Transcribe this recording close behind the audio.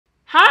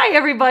Hi,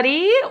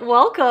 everybody.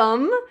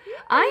 Welcome.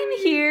 I'm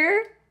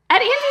here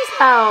at Angie's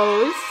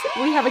house.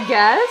 We have a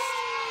guest.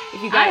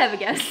 If you guys... I have a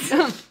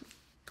guest.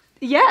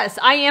 Yes,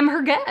 I am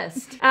her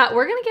guest.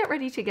 We're going to get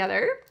ready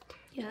together.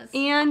 Yes.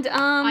 And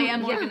I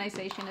am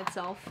organization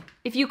itself.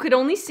 If you could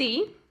only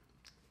see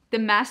the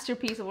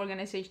masterpiece of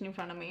organization in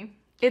front of me.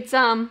 It's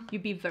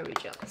you'd be very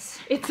jealous.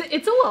 It's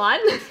a lot.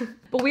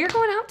 But we are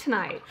going out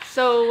tonight.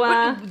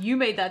 So you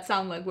made that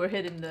sound like we're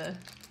hitting the...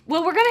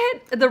 Well, we're gonna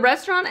hit the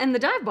restaurant and the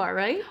dive bar,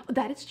 right? Oh,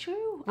 that is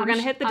true. We're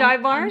gonna hit the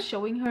dive bar. I'm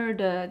showing her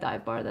the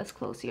dive bar that's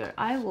close here.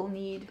 I will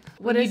need.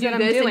 What is it I'm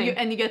doing?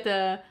 And you get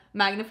the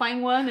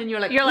magnifying one, and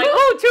you're like,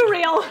 oh, too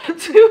real.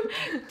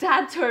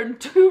 That turned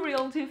too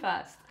real too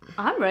fast.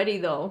 I'm ready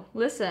though.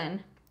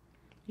 Listen,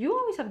 you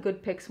always have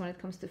good picks when it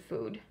comes to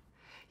food.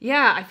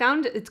 Yeah, I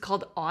found it's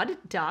called Odd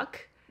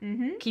Duck.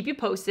 Mm-hmm. Keep you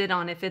posted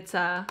on if it's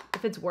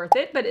worth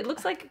it. But it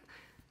looks like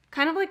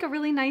kind of like a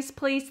really nice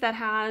place that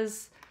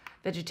has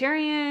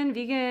vegetarian,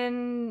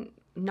 vegan,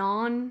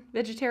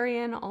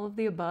 non-vegetarian, all of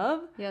the above.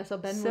 Yeah, so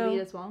Ben will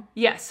eat as well.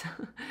 Yes.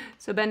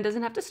 So Ben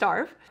doesn't have to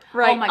starve.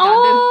 Right. Oh my god.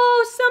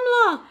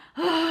 Oh,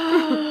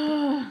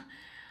 Simla.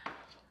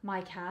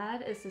 My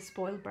cat is a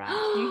spoiled brat.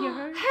 Do you hear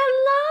her?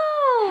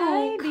 Hello.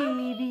 Hi,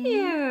 baby.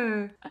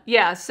 Here.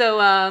 Yeah, so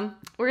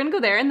we're going to go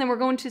there, and then we're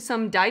going to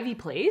some divey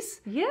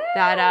place. Yes.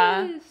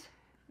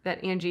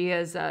 That Angie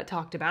has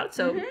talked about.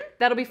 So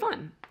that'll be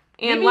fun.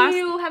 And maybe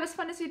you'll have as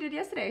fun as you did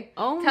yesterday.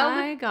 Oh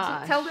my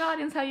gosh. Tell the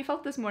audience how you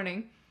felt this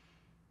morning.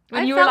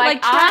 When you were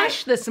like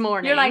trash this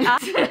morning. You're like,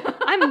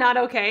 I'm not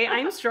okay.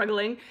 I'm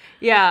struggling.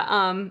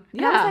 Yeah. And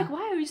I was like,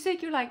 why are you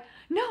sick? You're like,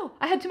 no,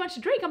 I had too much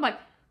to drink. I'm like,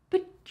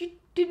 but you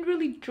didn't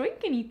really drink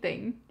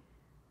anything.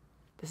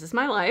 This is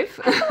my life.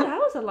 I thought I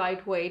was a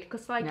lightweight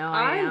because like no,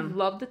 I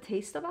love the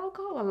taste of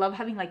alcohol. I love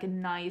having like a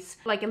nice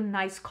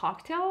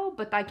cocktail,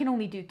 but I can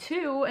only do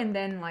 2, and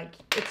then like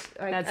it's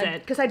like, that's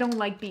it. Because I don't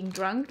like being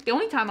drunk. The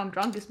only time I'm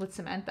drunk is with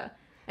Samantha,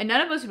 and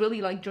none of us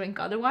really like drink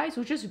otherwise.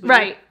 We're just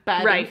really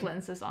bad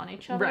influences on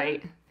each other.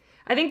 Right.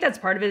 I think that's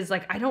part of it. Is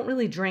like I don't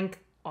really drink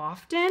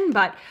often,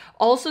 but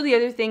also the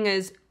other thing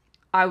is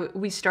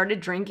we started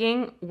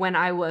drinking when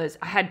I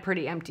had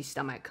pretty empty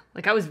stomach.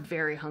 Like I was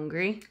very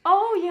hungry.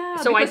 Oh yeah.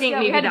 So I think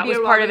maybe that was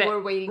part of it.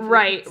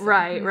 Right.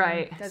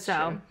 That's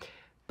so, true.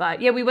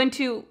 But yeah, we went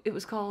to, it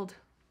was called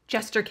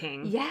Jester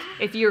King. Yeah.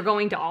 If you're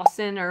going to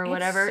Austin or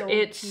whatever,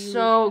 it's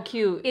so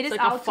cute. It is like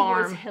out a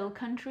farm. Towards hill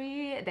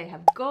country. They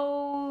have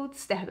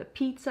goats. They have a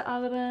pizza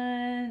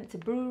oven. It's a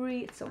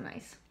brewery. It's so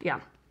nice.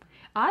 Yeah.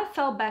 I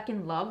fell back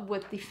in love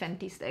with the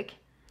Fenty stick.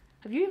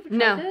 Have you ever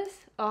tried this?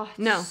 Oh,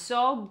 it's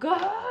so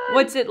good.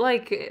 What's it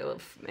like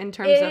in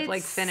terms of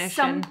like finish? It's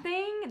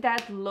something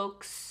that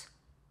looks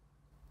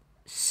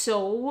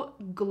so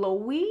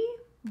glowy,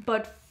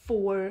 but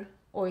for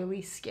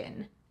oily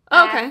skin.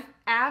 Oh, okay.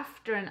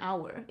 After an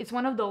hour. It's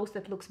one of those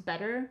that looks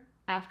better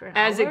after an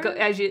hour.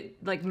 As you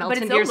like melts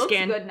into your your skin.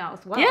 skin. But it still looks good now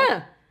as well.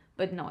 Yeah.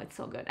 But no, it's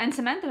so good. And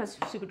Samantha has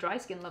super dry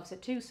skin, loves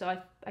it too. So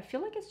I feel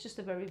like it's just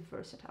a very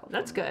versatile.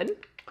 That's good.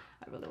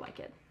 I really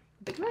like it.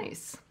 Big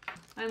nice.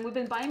 And we've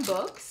been buying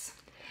books.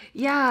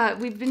 Yeah,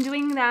 we've been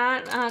doing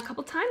that a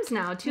couple times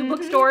now. 2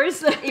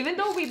 bookstores. Even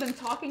though we've been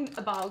talking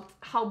about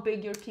how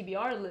big your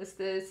TBR list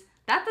is,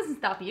 that doesn't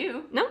stop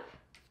you. No.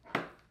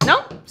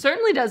 No,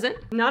 certainly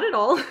doesn't. Not at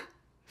all.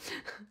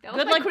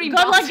 Good luck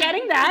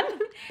getting that.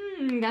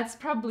 That's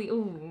probably,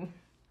 ooh.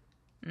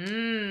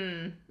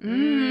 Ooh.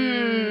 You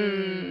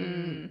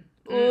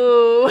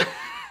know what?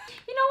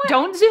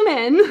 Don't zoom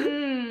in.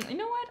 You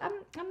know what?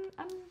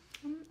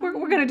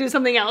 We're gonna do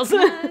something else.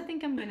 I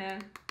think I'm gonna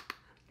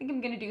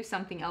do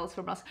something else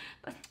for us,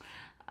 but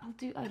I'll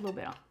do a little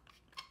bit on.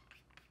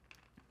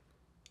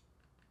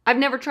 I've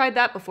never tried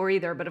that before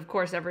either, but of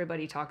course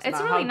everybody talks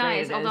about how great it is. It's really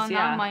nice, although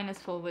now mine is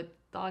full with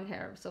dog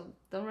hair, so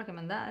don't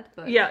recommend that.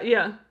 But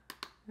yeah.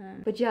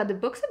 But yeah, the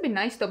books have been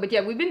nice though. But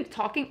yeah, we've been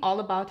talking all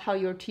about how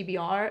your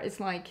TBR is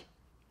like,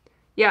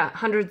 yeah,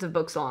 hundreds of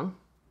books long,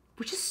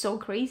 which is so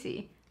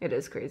crazy. It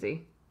is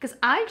crazy. Because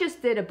I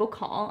just did a book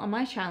haul on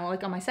my channel,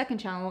 like on my second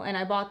channel, and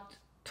I bought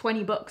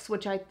 20 books,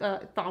 which I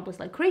thought was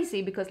like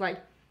crazy because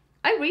like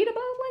I read about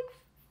like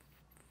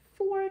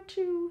 4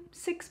 to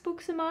 6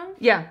 books a month.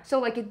 Yeah. So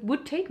like it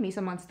would take me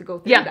some months to go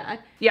through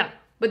that. Yeah.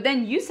 But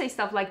then you say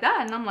stuff like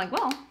that, and I'm like,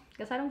 well,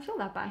 guess I don't feel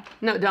that bad.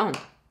 No, don't.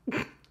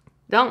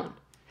 Don't.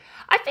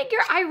 I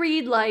figure I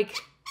read like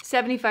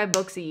 75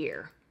 books a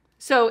year.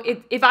 So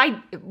if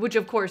I, which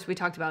of course we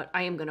talked about,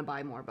 I am going to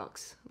buy more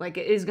books. Like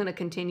it is going to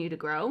continue to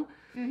grow.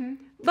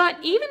 But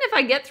even if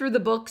I get through the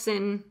books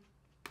in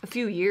a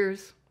few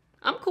years,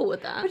 I'm cool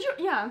with that. But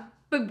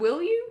but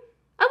will you?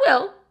 I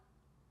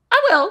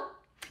will.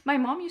 My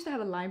mom used to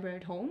have a library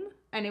at home,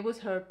 and it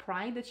was her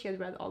pride that she had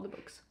read all the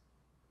books.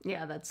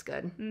 Yeah, that's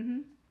good.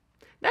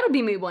 That'll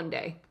be me one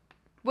day.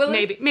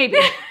 Maybe.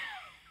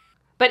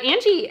 But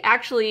Angie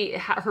actually,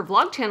 her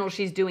vlog channel,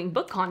 she's doing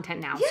book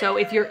content now. Yeah. So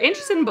if you're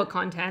interested in book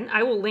content,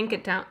 I will link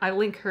it down. I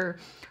link her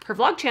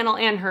vlog channel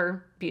and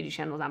her beauty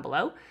channel down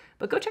below.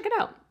 But go check it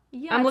out.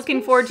 Yeah, I'm it's looking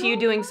been forward to so you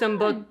doing some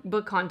fun.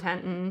 book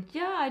content. And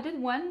Yeah, I did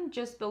one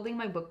just building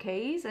my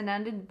bookcase, and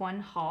then did one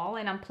haul,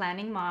 and I'm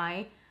planning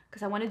my,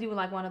 because I want to do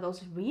like one of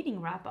those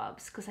reading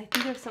wrap-ups, because I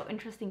think they're so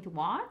interesting to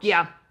watch.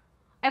 yeah.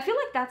 I feel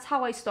like that's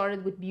how I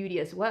started with beauty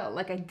as well.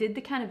 Like I did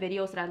the kind of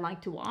videos that I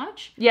like to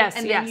watch. Yes,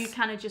 and then you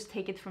kind of just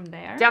take it from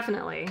there.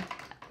 Definitely.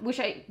 Which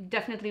I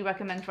definitely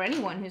recommend for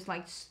anyone who's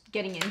like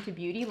getting into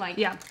beauty. Like,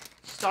 Yeah.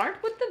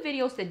 start with the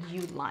videos that you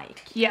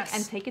like. Yes.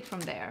 And take it from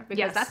there, because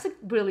Yes. that's a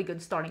really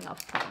good starting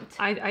off point.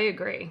 I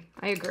agree.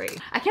 I agree.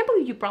 I can't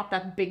believe you brought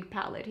that big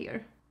palette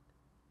here.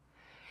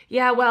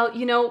 Yeah, well,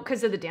 you know,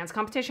 because of the dance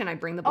competition, I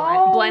bring the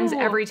blends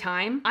every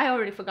time. I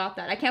already forgot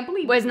that. I can't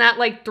believe Wasn't that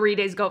like 3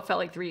 days ago? It felt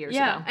like 3 years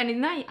ago. And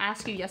then I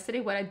asked you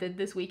yesterday what I did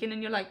this weekend,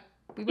 and you're like,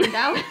 we were in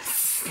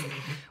Dallas.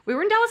 We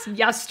were in Dallas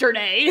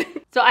yesterday.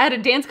 So I had a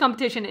dance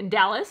competition in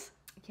Dallas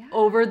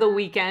over the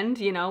weekend.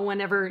 You know,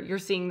 whenever you're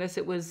seeing this,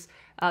 it was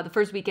the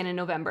first weekend in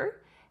November.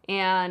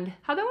 And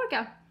how'd that work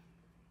out?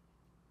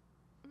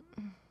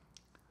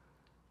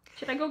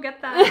 Should I go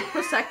get that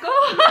Prosecco?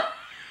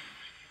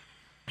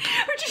 Or do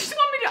you just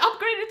want me to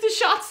upgrade it to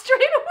shots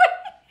straight away?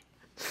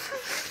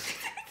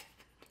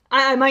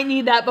 I might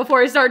need that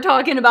before I start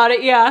talking about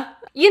it, yeah.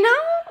 You know,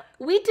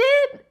 we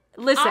did...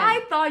 Listen.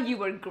 I thought you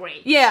were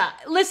great. Yeah,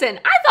 listen,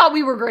 I thought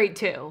we were great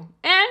too.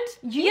 And,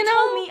 you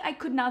told me I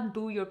could not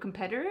boo your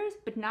competitors,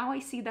 but now I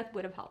see that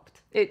would have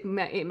helped. It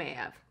may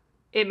have.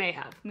 It may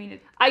have. I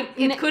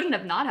mean, it couldn't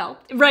have not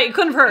helped. Right, it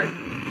couldn't have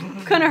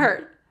hurt. Couldn't have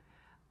hurt.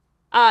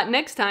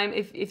 Next time,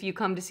 if you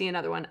come to see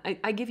another one,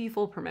 I give you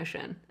full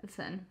permission.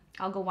 Listen,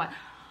 I'll go watch.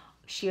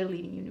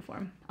 Cheerleading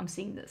uniform. I'm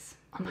seeing this.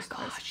 Oh my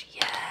gosh,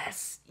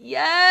 yes.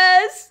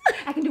 Yes.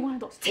 I can do one of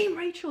those. Team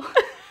Rachel.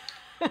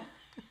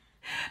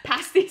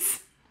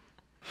 Pasties.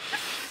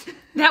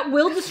 That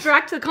will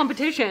distract the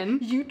competition.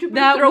 YouTube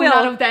that throw will.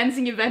 out of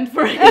dancing event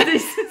for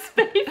this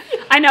baby.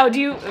 I know. Do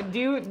you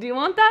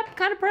want that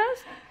kind of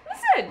press?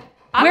 Listen.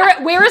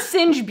 Wear a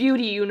Singe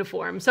beauty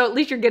uniform, so at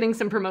least you're getting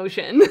some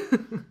promotion.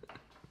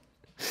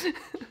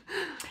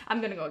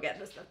 I'm gonna go get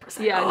this.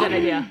 Yeah, good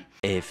idea.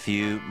 A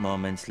few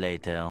moments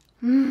later.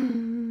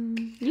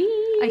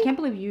 I can't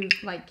believe you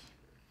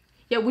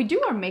yeah, we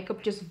do our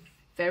makeup just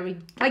very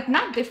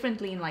not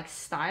differently in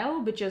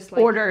different but just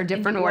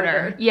different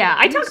order. Yeah,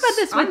 I talk about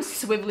this. I'm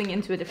swiveling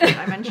into a different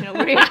dimension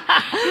over here.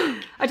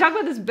 I talk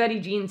about this Betty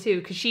Jean too,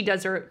 because she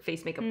does her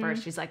face makeup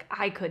first. She's like,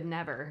 I could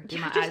never do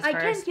my eyes first. I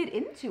can't get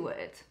into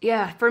it.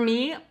 Yeah, for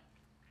me,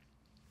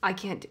 I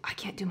can't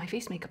do my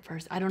face makeup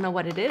first. I don't know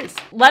what it is.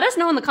 Let us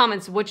know in the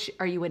comments, which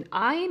are you, an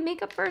eye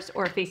makeup first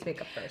or a face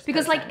makeup first?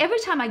 Because every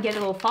time I get a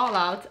little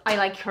fallout,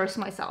 I curse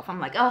myself. I'm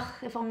like, ugh,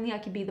 if only I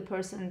could be the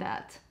person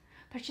that.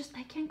 But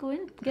I can't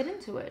get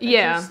into it.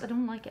 I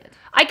don't like it.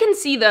 I can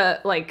see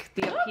the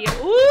appeal.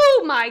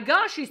 Oh my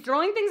gosh, she's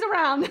throwing things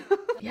around.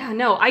 Yeah,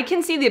 no, I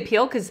can see the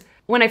appeal, because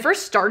when I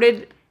first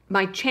started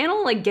my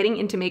channel, getting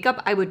into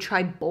makeup, I would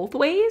try both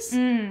ways.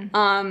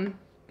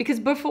 Because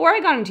before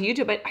I got into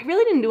YouTube, I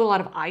really didn't do a lot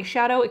of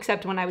eyeshadow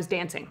except when I was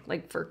dancing,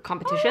 for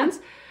competitions.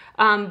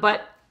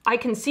 But I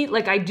can see,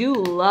 I do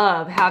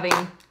love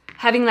having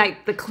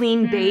the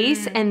clean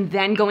base and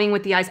then going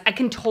with the eyes. I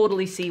can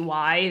totally see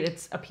why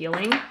it's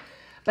appealing.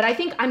 But I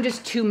think I'm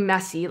just too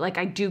messy.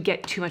 I do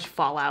get too much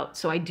fallout,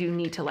 so I do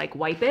need to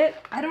wipe it.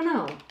 I don't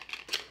know.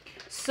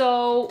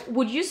 So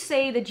would you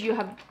say that you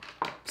have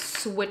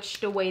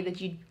switched the way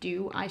that you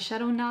do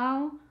eyeshadow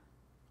now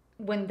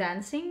when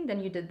dancing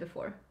than you did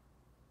before?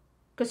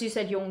 Because you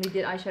said you only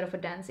did eyeshadow for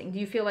dancing. Do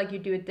you feel like you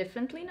do it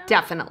differently now?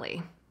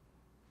 Definitely.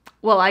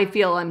 Well, I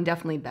feel I'm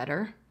definitely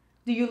better.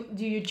 Do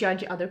you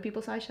judge other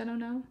people's eyeshadow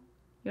now?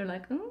 You're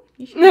like, oh,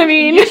 you should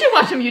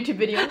watch some YouTube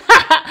videos.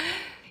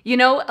 You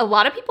know, a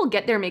lot of people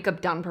get their makeup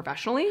done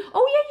professionally.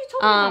 Oh yeah, you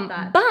told me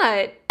about that.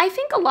 But I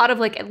think a lot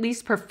of at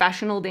least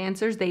professional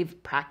dancers,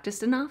 they've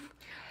practiced enough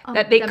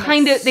that they're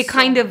kind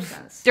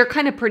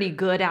of pretty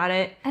good at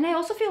it. And I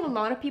also feel a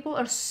lot of people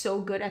are so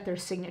good at their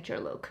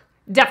signature look.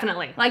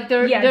 Definitely.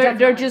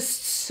 They're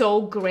just so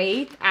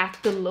great at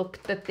the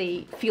look that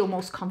they feel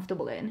most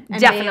comfortable in.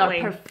 And Definitely.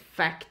 They are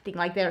perfecting,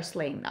 they're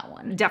slaying that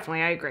one.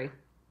 Definitely, I agree.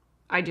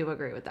 I do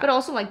agree with that. But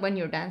also when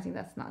you're dancing,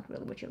 that's not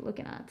really what you're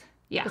looking at.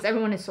 Yeah. Because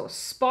everyone is so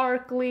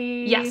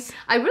sparkly. Yes.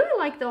 I really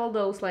liked all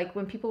those,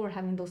 when people were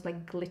having those,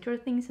 glitter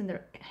things in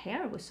their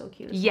hair was so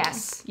cute as well.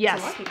 Yes. So a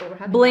lot of people were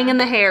having Bling that. in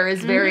the hair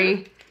is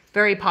very,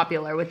 very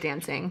popular with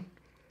dancing.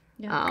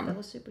 Yeah, that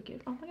was super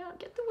cute. Oh my god, I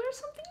get to wear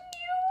something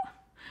new.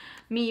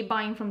 Me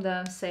buying from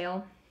the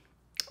sale.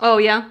 Oh,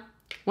 yeah?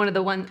 One of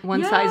the one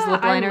size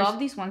lip liners? I love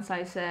these one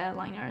size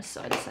liners,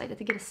 so I decided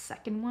to get a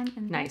second one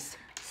in Nice.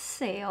 the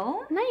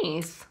sale.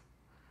 Nice.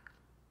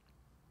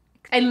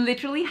 I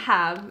literally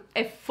have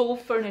a full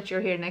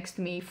furniture here next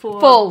to me.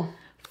 Full.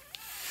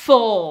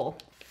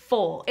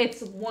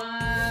 It's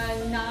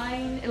 1,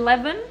 9,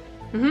 11?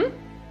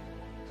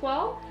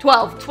 12?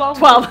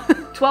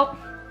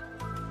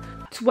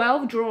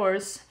 12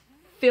 drawers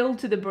filled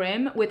to the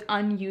brim with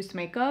unused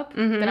makeup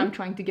that I'm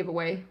trying to give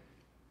away.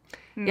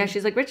 Yeah,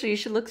 she's like, Rachel, you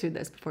should look through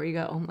this before you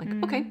go. I'm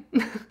like, okay.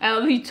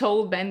 He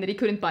told Ben that he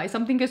couldn't buy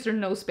something because there's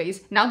no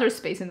space. Now there's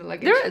space in the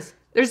luggage. There is.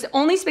 There's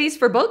only space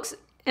for books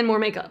and more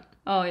makeup.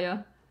 Oh, yeah.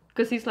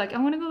 Because he's like, I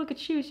want to go look at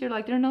shoes. You're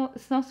like, there's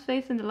no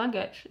space in the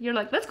luggage. You're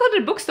like, let's go to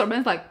the bookstore.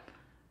 Ben's like...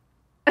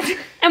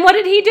 And what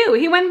did he do?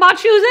 He went and bought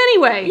shoes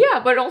anyway. Yeah,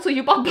 but also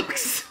you bought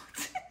books.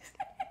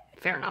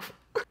 Fair enough.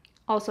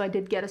 Also, I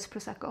did get us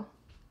Prosecco.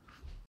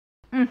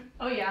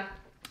 Oh, yeah.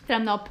 That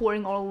I'm now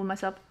pouring all over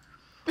myself.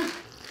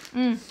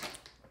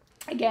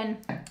 Again,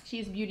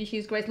 she's beauty,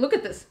 she's grace. Look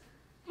at this.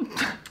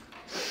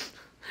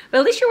 But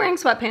at least you're wearing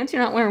sweatpants.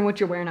 You're not wearing what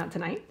you're wearing out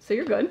tonight. So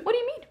you're good. What do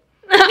you mean?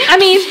 I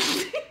mean,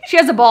 she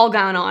has a ball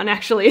gown on,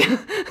 actually.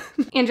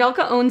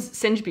 Angelica owns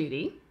Singe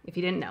Beauty, if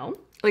you didn't know.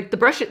 Like the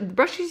brush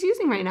she's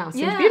using right now,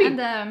 Singe Beauty.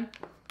 And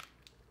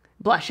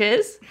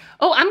blushes.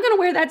 Oh, I'm going to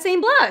wear that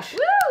same blush.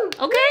 woo!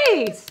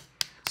 Okay.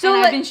 So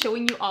and I've been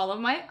showing you all of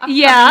my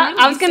yeah,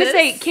 I was gonna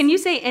releases. say, can you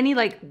say any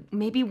like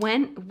maybe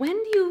when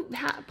do you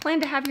plan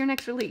to have your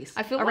next release?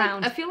 I feel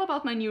around. I feel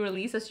about my new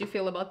release as you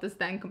feel about this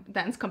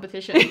dance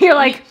competition. You're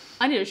like,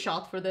 I need a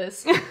shot for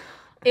this.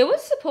 It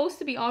was supposed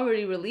to be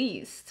already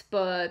released,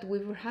 but we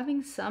were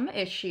having some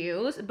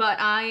issues. But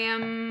I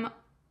am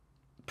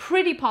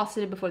pretty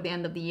positive before the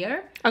end of the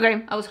year.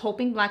 Okay. I was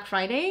hoping Black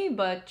Friday,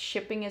 but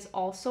shipping is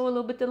also a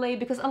little bit delayed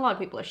because a lot of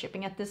people are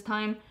shipping at this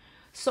time.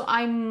 So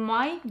I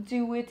might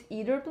do it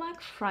either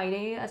Black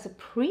Friday as a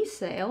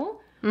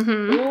pre-sale,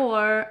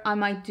 or I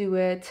might do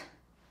it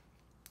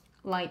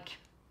like,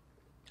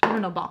 I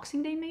don't know,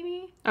 Boxing Day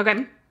maybe?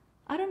 Okay.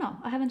 I don't know.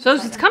 I haven't So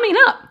decided. it's coming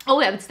up. Oh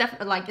yeah, it's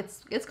definitely like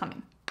it's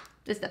coming.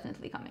 It's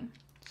definitely coming.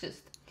 It's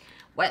just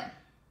when.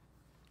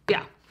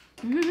 Yeah.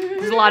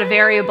 There's a lot of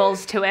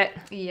variables to it.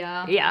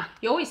 Yeah. Yeah.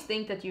 You always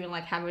think that you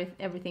like have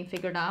everything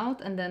figured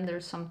out, and then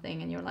there's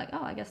something, and you're like,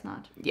 oh, I guess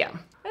not. Yeah.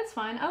 That's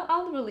fine.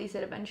 I'll release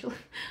it eventually.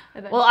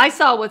 Well, I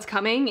saw what's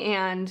coming,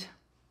 and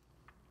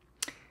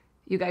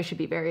you guys should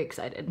be very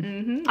excited.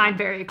 I'm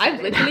very excited.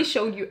 I've literally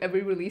showed you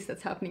every release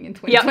that's happening in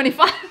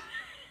 2025.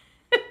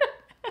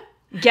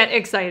 Get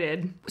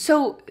excited.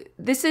 So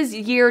this is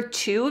year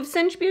 2 of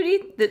Singe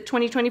Beauty, the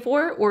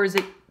 2024, or is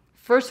it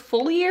first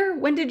full year?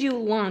 When did you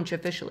launch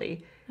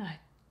officially?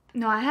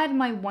 No, I had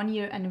my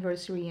 1-year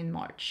anniversary in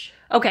March.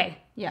 Okay.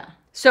 Yeah.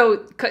 So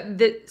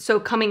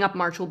coming up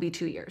March will be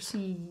 2 years.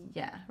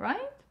 Yeah,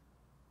 right?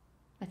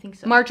 I think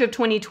so. March of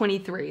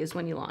 2023 is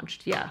when you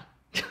launched. Yeah.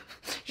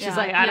 She's Yeah,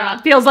 like, I don't yeah. know.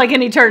 It feels like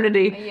an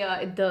eternity. Yeah,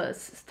 it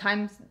does.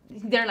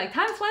 They're like,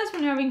 time flies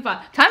when you're having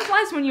fun. Time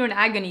flies when you're in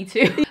agony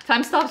too.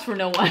 Time stops for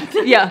no one.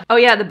 Yeah. Oh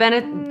yeah, the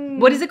Bennett,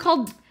 what is it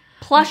called?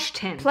 Plush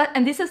tint.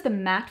 And this is the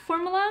matte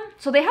formula.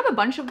 So they have a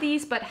bunch of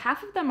these, but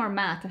half of them are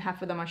matte and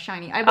half of them are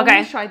shiny. I've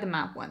only tried the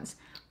matte ones,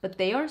 but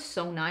they are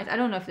so nice. I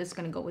don't know if this is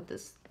going to go with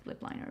this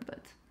lip liner, but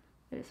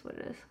it is what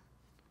it is.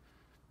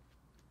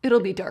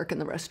 It'll be dark in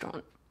the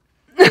restaurant.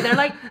 They're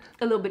like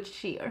a little bit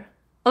sheer.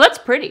 Oh, that's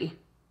pretty.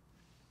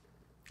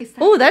 That,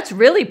 oh, that's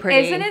really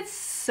pretty. Isn't it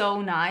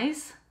so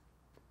nice?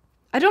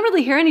 I don't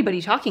really hear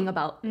anybody talking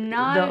about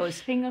Not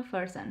those. a single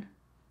person.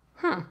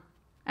 Huh.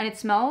 And it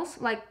smells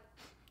like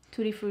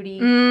tutti frutti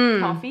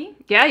coffee.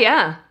 Yeah,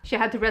 yeah. She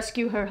had to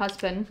rescue her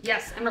husband.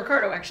 Yes, and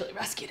Ricardo actually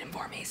rescued him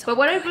for me. So But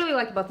what I really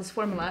like about this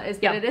formula is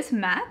that it is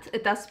matte.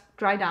 It does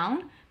dry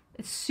down.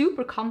 It's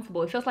super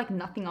comfortable. It feels like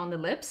nothing on the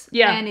lips.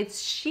 Yeah. And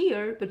it's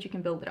sheer, but you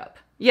can build it up.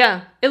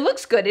 yeah, it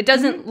looks good. It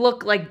doesn't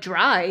look like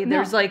dry.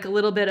 There's like a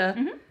little bit of...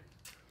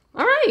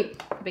 All right.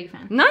 Big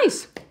fan.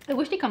 Nice. I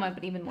wish they come up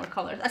with even more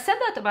colors. I said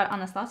that about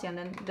Anastasia and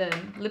then the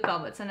lip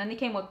velvets, and then they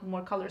came with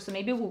more colors. So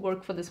maybe it will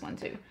work for this one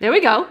too. There we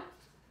go.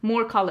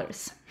 More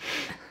colors.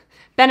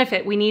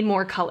 Benefit, we need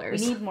more colors.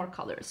 We need more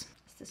colors.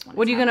 This one.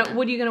 What are you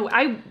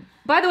gonna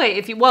by the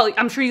way,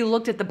 I'm sure you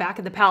looked at the back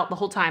of the palette the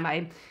whole time.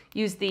 I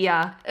used the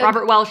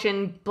Robert Welch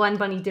and Blend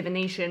Bunny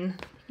Divination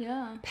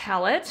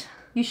palette.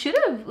 You should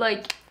have,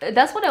 like,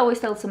 that's what I always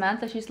tell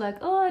Samantha. She's like,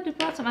 oh, I did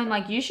brought some. I'm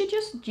like, you should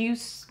just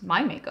use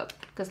my makeup.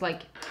 Because,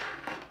 like,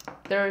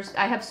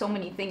 I have so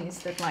many things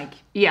that, like,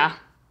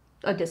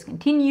 are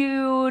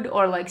discontinued.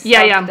 Or, like,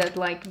 stuff that,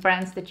 like,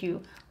 brands that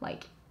you,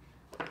 like,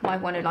 might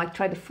want to, like,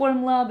 try the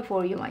formula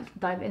before you, like,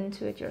 dive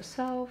into it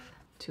yourself.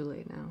 Too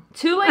late now.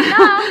 Too late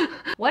now.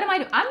 What am I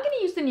doing? I'm going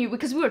to use the new,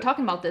 because we were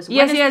talking about this.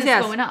 When is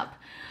this going up?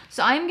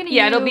 So I'm going to use...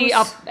 Yeah, it'll be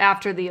up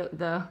after the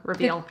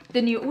reveal.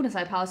 The new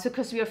Odensai palette,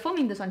 because we are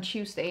filming this on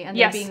Tuesday and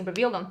they're being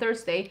revealed on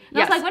Thursday. And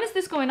I was like, when is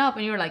this going up?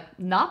 And you were like,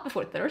 not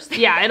before Thursday.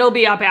 Yeah, it'll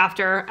be up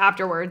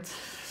afterwards.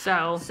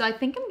 So I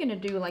think I'm going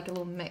to do like a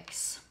little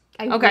mix.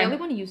 I really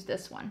want to use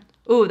this one.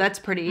 Ooh, that's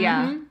pretty,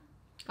 yeah.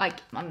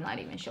 Like, I'm not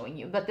even showing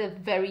you, but the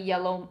very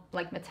yellow,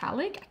 like,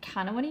 metallic, I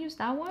kind of want to use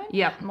that one.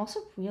 Yeah. I'm also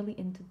really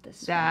into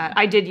this one.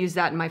 I did use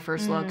that in my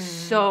first look.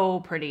 So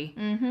pretty.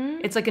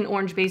 It's like an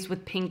orange base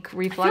with pink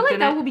reflect I feel like in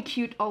that it. will be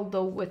cute,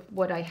 although with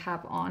what I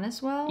have on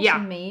as well. Yeah.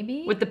 So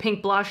maybe. With the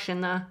pink blush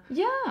and the...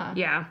 Yeah.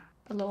 Yeah.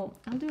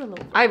 I'll do a little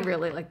bit. I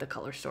really like the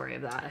color story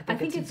of that. I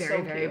think it's very,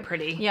 so very cute.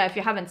 pretty. Yeah, if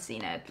you haven't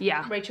seen it.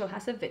 Yeah. Rachel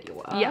has a video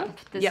up. Yeah.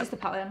 This Yep. is the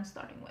palette I'm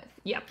starting with.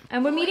 Yep.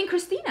 And we're meeting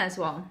Christina as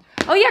well.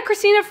 Oh yeah,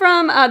 Christina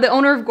from the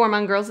owner of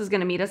Gourmand Girls is going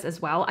to meet us as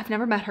well. I've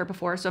never met her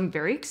before, so I'm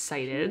very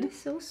excited. It's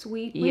so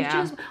sweet.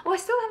 Yeah. I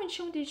still haven't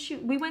shown the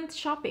shoot. We went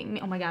shopping.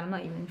 Oh my god, I'm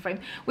not even in frame.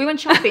 We went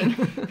shopping.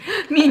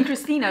 Me and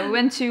Christina. We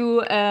went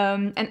to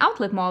an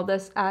outlet mall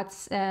that's at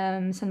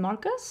San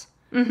Marcos.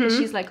 And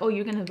she's like, oh,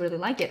 you're gonna really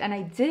like it. And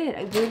I did.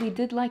 I really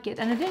did like it.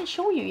 And I didn't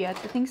show you yet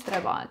the things that I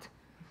bought.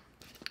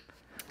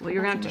 Well,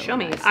 you're going to have to show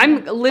really me. nice.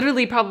 I'm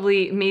literally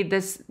probably made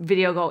this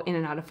video go in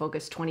and out of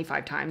focus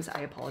 25 times. I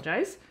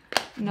apologize.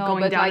 No,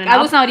 Going but down like and I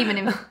up. was not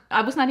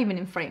even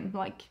in frame.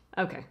 Like,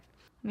 Okay.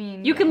 I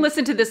mean, You can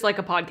listen to this like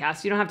a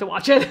podcast. You don't have to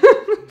watch it.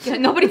 Yeah,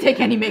 nobody take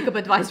any makeup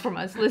advice from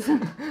us.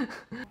 Listen.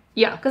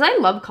 Yeah. Because I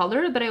love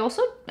color, but I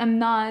also am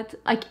not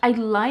like I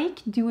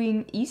like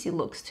doing easy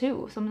looks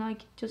too. So I'm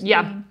like just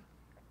doing,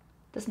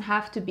 doesn't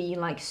have to be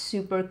like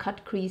super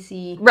cut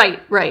creasy,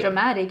 Right.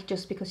 dramatic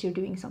just because you're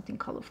doing something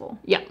colorful.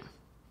 Yeah.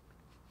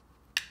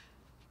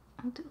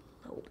 I'll do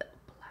a little bit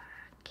of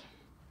black.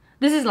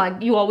 This is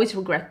like you always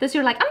regret this.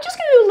 You're like, I'm just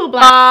gonna do a little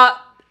black.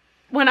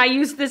 When I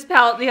used this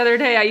palette the other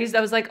day,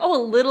 I was like,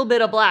 oh, a little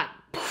bit of black.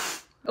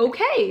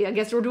 Okay, I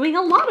guess we're doing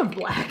a lot of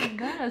black.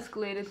 That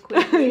escalated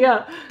quickly.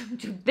 Yeah.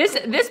 This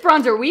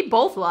bronzer we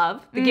both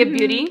love, the Give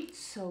Beauty.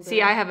 So good.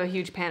 See, I have a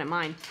huge pan of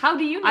mine. How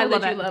do you know I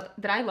love that it. you love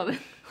that I love it?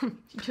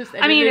 Just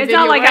I mean, edited it's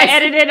not video, like I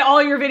right? edited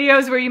all your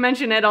videos where you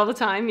mention it all the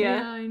time. Yeah,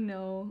 Yeah. I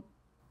know.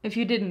 If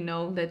you didn't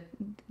know that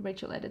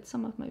Rachel edits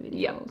some of my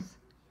videos.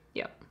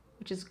 Yep.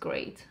 Which is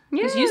great.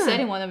 Because you Yeah. said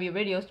in one of your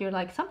videos, you're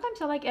like,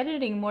 sometimes I like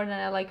editing more than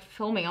I like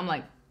filming. I'm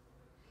like,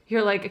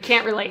 You're like, I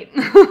can't relate.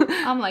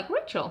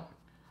 Rachel,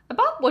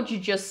 about what you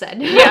just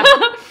said. Yeah.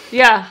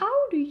 Yeah.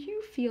 How do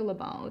you feel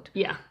about?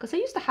 Yeah. Because I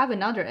used to have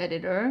another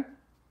editor,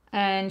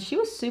 and she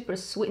was super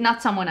sweet.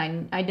 Not someone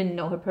I didn't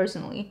know her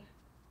personally,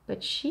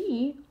 but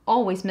she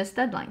always missed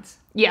deadlines.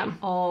 Yeah.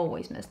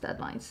 Always missed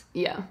deadlines.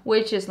 Yeah.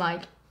 Which is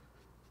like,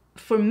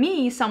 for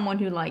me, someone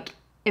who like,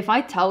 if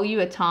I tell you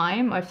a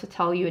time or if I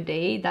tell you a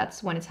day,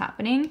 that's when it's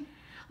happening.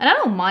 And I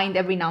don't mind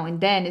every now and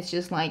then. It's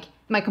just like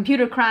my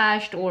computer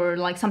crashed or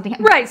like something.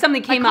 Right.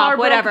 Something came my car up,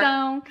 whatever. broke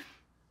down.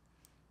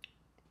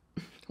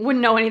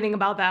 Wouldn't know anything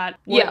about that.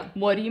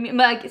 What do you mean?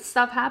 Like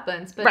stuff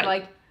happens, but Right.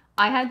 like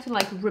I had to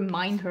like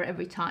remind her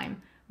every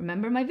time.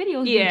 Remember my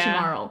video's due Yeah.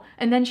 tomorrow,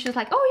 and then she was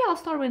like, "Oh yeah, I'll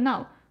start with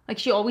now." Like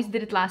she always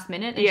did it last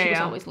minute, and Yeah, she was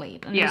yeah. always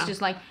late, and Yeah. it's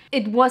just like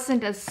it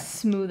wasn't as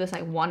smooth as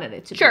I wanted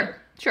it to be.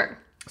 Sure.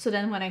 So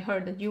then when I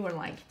heard that you were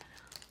like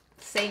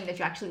saying that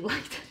you actually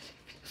liked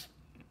it,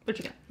 but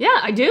you know, Yeah,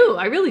 I do.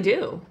 I really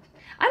do.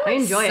 I like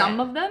enjoy some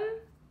it. of them.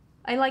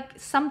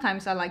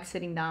 Sometimes I like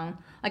sitting down.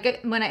 Like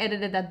when I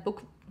edited that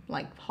book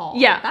like haul.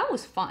 Yeah. That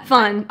was fun.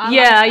 Fun. I liked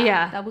Yeah, that.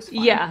 yeah. That was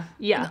fun.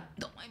 Yeah.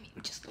 Don't mind me.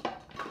 Just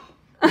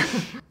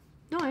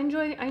No, I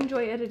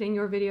enjoy editing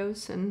your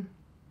videos, and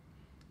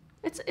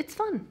it's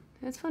fun.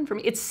 It's fun for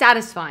me. It's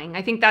satisfying.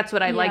 I think that's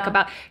what I like Yeah.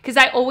 about, because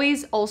I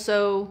always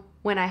also,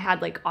 when I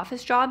had like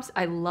office jobs,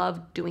 I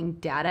loved doing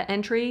data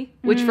entry,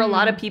 which for a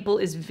lot of people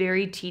is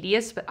very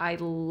tedious, but I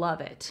love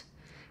it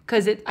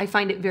because I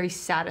find it very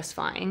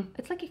satisfying.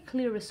 it's like a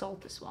clear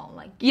result as well.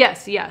 Like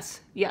Yes.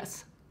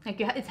 like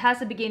it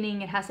has a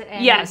beginning, it has an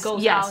end. Yes, It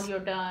goes yes. out, you're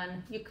done.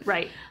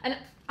 Right. And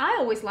I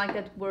always like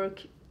that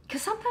work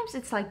because sometimes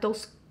it's like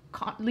those.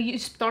 You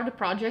start a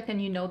project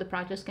and you know the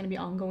project's going to be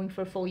ongoing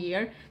for a full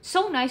year.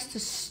 So nice to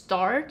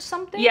start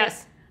something.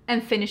 Yes.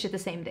 And finish it the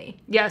same day.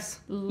 Yes.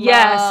 Love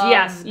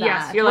Yes.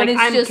 that. You're When like,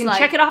 it's I just can like-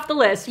 check it off the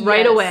list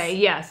right Yes. away.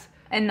 Yes.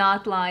 And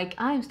not like,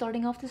 I'm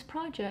starting off this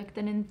project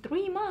and in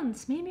 3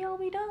 months, maybe I'll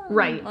be done.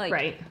 Right. Like,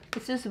 Right.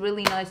 It's just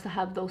really nice to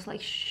have those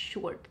like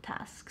short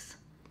tasks.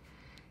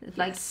 It's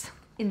like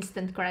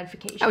instant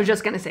gratification. I was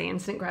just gonna say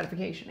instant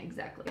gratification.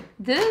 Exactly.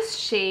 This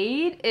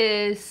shade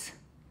is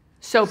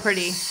So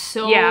pretty.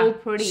 so Yeah,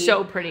 pretty.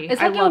 so pretty.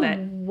 It's I like love a it.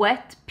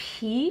 wet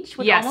peach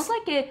with Yes. almost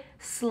like a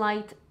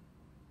slight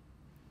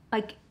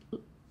like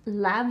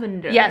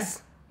lavender.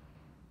 Yes.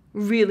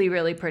 Really,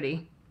 really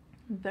pretty.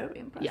 Very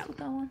impressed Yeah. with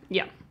that one.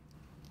 Yeah.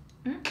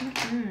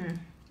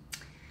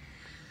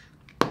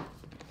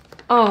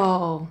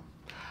 Oh,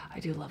 I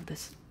do love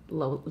this.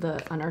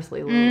 The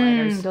unearthly little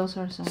lighters. Those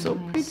are So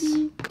nice.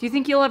 pretty. Do you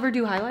think you'll ever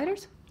do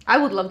highlighters? I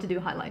would love to do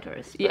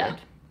highlighters. Yeah. But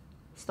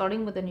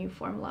starting with a new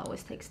formula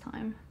always takes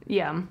time.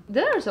 Yeah.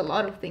 There's a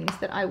lot of things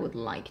that I would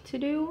like to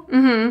do.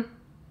 Mm-hmm.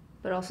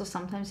 But also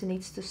sometimes it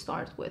needs to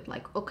start with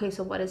like, okay,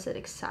 so what is it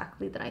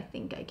exactly that I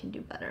think I can do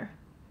better?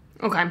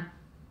 Okay.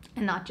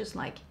 And not just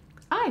like,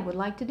 I would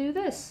like to do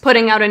this.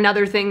 Putting out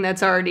another thing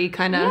that's already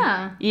kind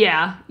of.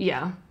 Yeah.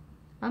 Yeah.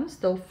 I'm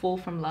still full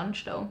from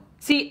lunch though.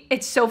 See,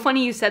 it's so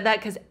funny you said that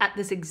because at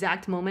this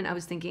exact moment I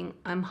was thinking,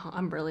 I'm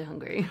really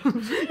hungry.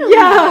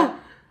 Yeah.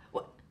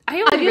 I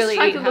I only just really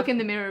tried ate to half- look in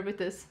the mirror with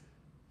this.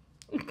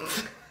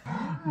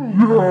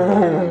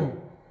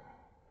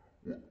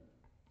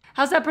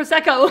 How's that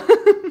prosecco?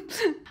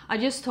 I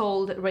just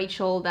told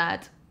Rachel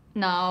that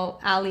now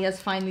Ali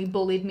has finally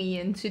bullied me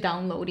into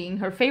downloading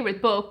her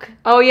favorite book,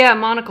 Oh yeah,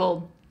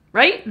 Monocled,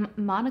 right?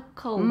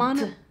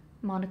 Monocled.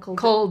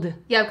 Cold.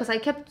 Yeah, because I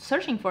kept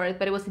searching for it,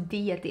 but it was a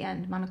D at the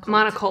end. Monocled.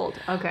 Monocled.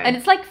 Okay. And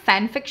it's like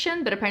fan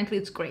fiction, but apparently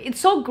it's great. It's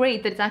so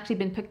great that it's actually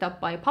been picked up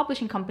by a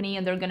publishing company,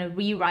 and they're gonna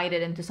rewrite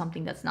it into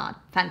something that's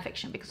not fan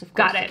fiction, because of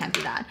course they can't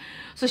do that.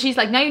 So she's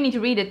like, now you need to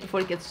read it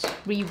before it gets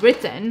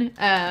rewritten.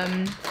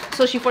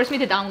 So she forced me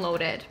to download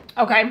it.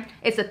 Okay.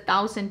 It's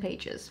 1,000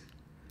 pages.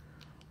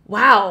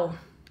 Wow.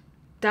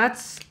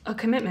 That's a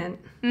commitment.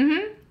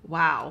 Mm-hmm.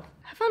 Wow.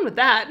 Have fun with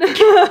that.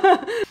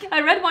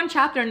 I read one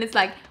chapter and it's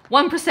like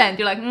 1%.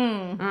 You're like,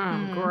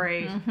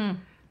 great.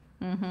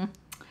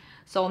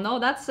 So no,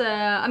 that's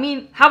I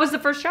mean, How was the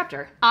first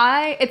chapter?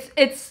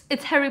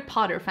 it's Harry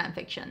Potter fan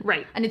fiction.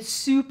 Right. And it's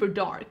super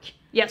dark.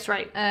 Yes,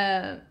 right.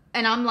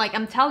 And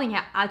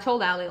I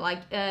told Ali,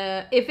 like,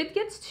 if it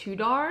gets too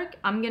dark,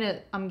 I'm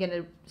gonna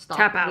stop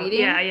Tap out.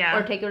 reading. Yeah.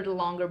 Or take a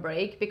longer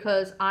break,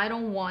 because I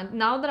don't want,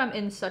 now that I'm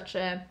in such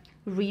a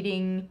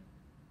reading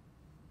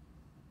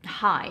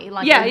high,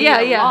 like I read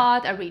a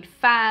lot, I read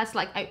fast,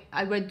 like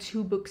I read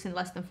 2 books in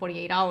less than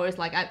 48 hours,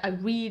 like I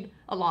read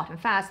a lot and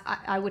fast.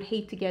 I would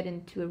hate to get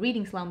into a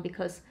reading slump,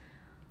 because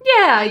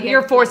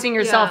you're forcing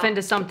yourself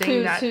into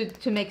something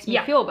to makes me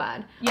feel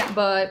bad. Yeah.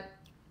 But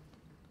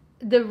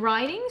the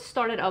writing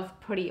started off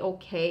pretty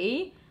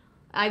okay.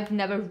 I've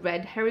never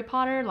read Harry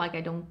Potter, like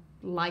I don't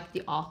like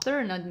the author,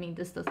 and I mean,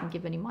 this doesn't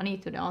give any money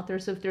to the author,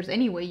 so if there's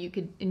any way you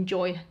could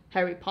enjoy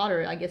Harry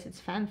Potter, I guess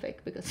it's fanfic,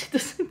 because it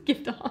doesn't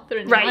give the author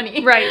any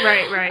money.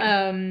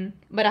 Right.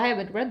 But I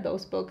haven't read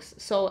those books,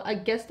 so I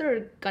guess there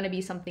are gonna be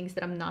some things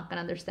that I'm not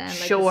gonna understand,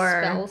 like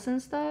Sure. the spells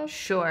and stuff.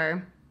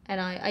 Sure. And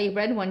I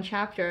read one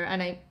chapter,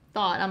 and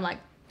I'm like,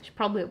 I should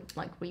probably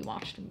like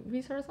rewatch the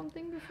movies or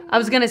something before. I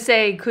was gonna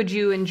say, could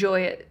you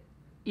enjoy it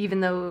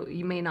even though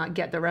you may not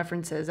get the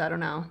references? I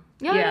don't know.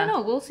 Yeah, I don't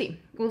know. We'll see.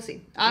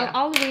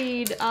 I'll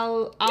read.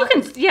 You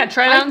can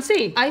try it out and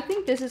see. I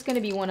think this is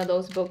gonna be one of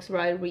those books where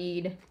I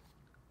read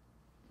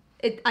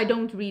it. I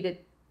don't read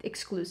it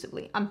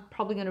exclusively. I'm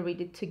probably gonna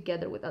read it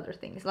together with other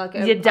things. Like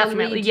definitely.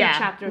 I'll read 2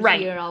 chapters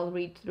here. I'll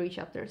read 3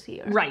 chapters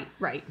here.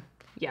 Right.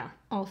 Yeah.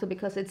 Also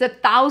because it's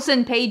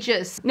 1,000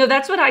 pages. No,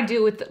 that's what I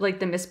do with like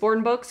the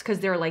Mistborn books, because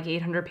they're like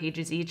 800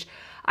 pages each.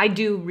 I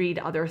do read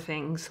other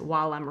things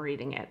while I'm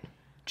reading it,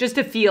 just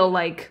to feel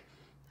like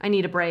I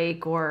need a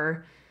break,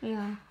 or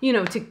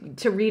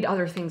to read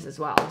other things as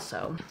well.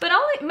 So, but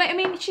I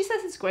mean, she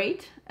says it's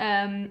great.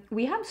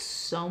 We have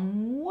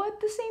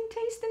somewhat the same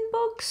taste in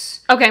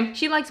books. Okay.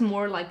 She likes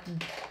more like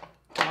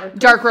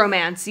dark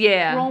romance.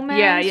 Yeah.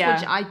 Romance,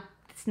 which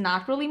it's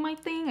not really my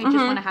thing. I just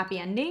want a happy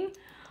ending.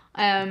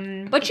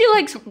 But she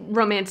likes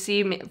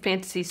romancy,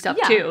 fantasy stuff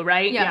too,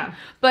 right? Yeah.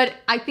 But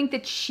I think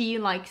that she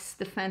likes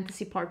the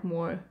fantasy part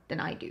more than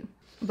I do.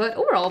 But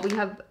overall, we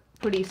have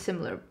pretty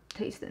similar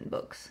taste in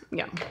books.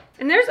 Yeah.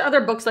 And there's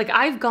other books, like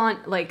I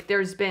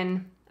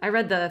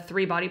read the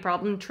 3 Body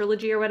Problem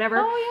trilogy or whatever.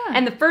 Oh, yeah.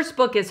 And the first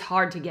book is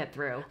hard to get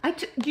through.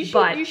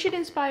 You should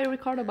inspire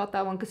Ricardo about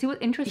that one, because he was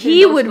interested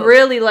He in those would books.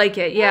 really like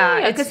it,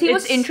 yeah. Because he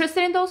was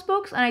interested in those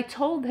books, and I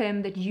told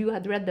him that you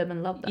had read them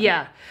and loved them.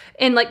 Yeah.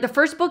 And like the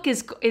first book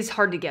is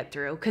hard to get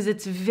through, because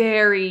it's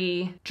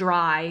very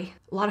dry,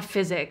 a lot of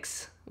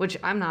physics, which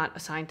I'm not a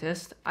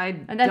scientist. I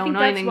don't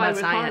know anything about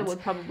science. Would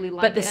probably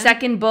like but the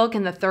second book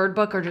and the third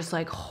book are just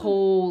like,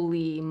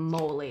 holy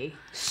moly.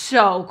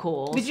 So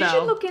cool. But you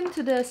should look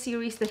into the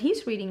series that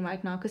he's reading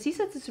right now, because he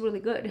says it's really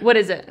good. What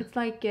is it? It's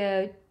like,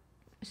 is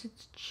it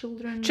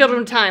Children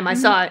of Time. I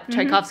saw it.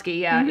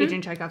 Tchaikovsky,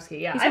 Agent Tchaikovsky,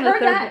 yeah. I've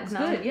heard that. It's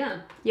good,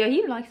 yeah. Yeah,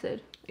 he likes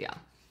it. Yeah.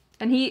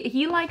 And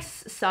he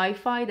likes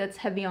sci-fi that's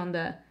heavy on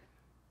the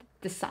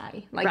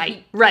sci.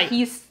 Like right.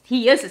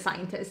 He is a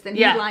scientist, and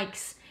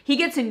he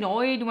gets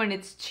annoyed when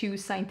it's too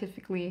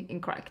scientifically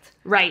incorrect.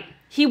 Right.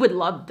 He would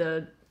love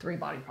the 3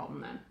 Body Problem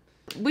then.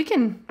 We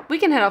can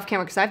head off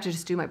camera, because I have to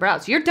just do my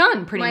brows. You're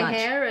done pretty much. My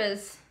hair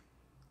is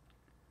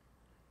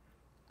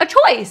a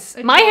choice.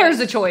 My hair is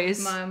a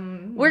choice.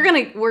 We're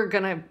gonna get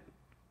it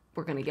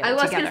together. I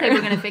was gonna say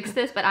we're gonna fix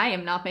this, but I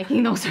am not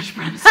making no such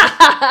promises.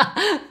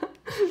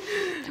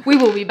 We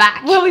will be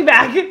back. We'll be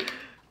back.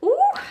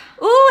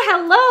 Ooh,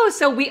 hello.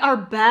 So we are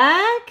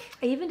back.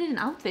 I even did an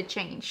outfit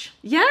change.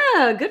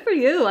 Yeah, good for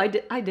you. I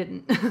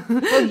didn't.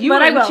 Well, you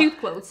were in cute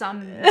clothes. I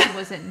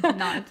wasn't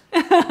not.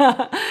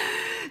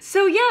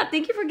 So yeah,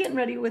 thank you for getting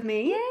ready with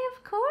me. Yeah,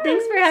 of course.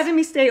 Thanks for having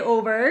me stay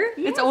over.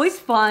 Yes. It's always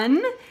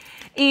fun.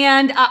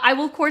 And I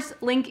will, of course,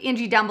 link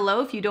Angie down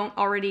below if you don't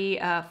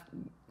already...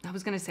 I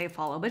was going to say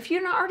follow, but if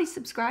you're not already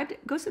subscribed,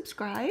 go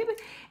subscribe.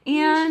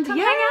 And hang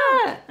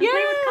out and play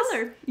with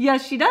color.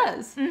 Yes, she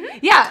does. Mm-hmm.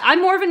 Yeah,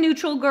 I'm more of a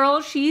neutral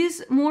girl.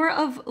 She's more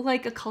of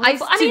like a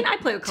colorful. I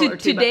play with color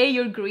too. Today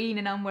you're green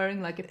and I'm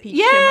wearing like a peach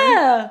shimmer.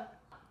 Yeah.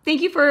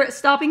 Thank you for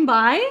stopping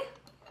by.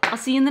 I'll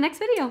see you in the next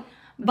video.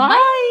 Bye.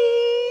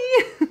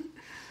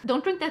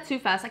 Don't drink that too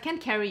fast. I can't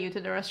carry you to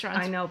the restaurant.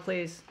 I know,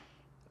 please.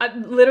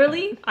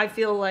 I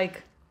feel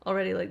like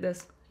already like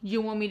this.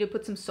 You want me to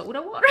put some soda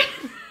water?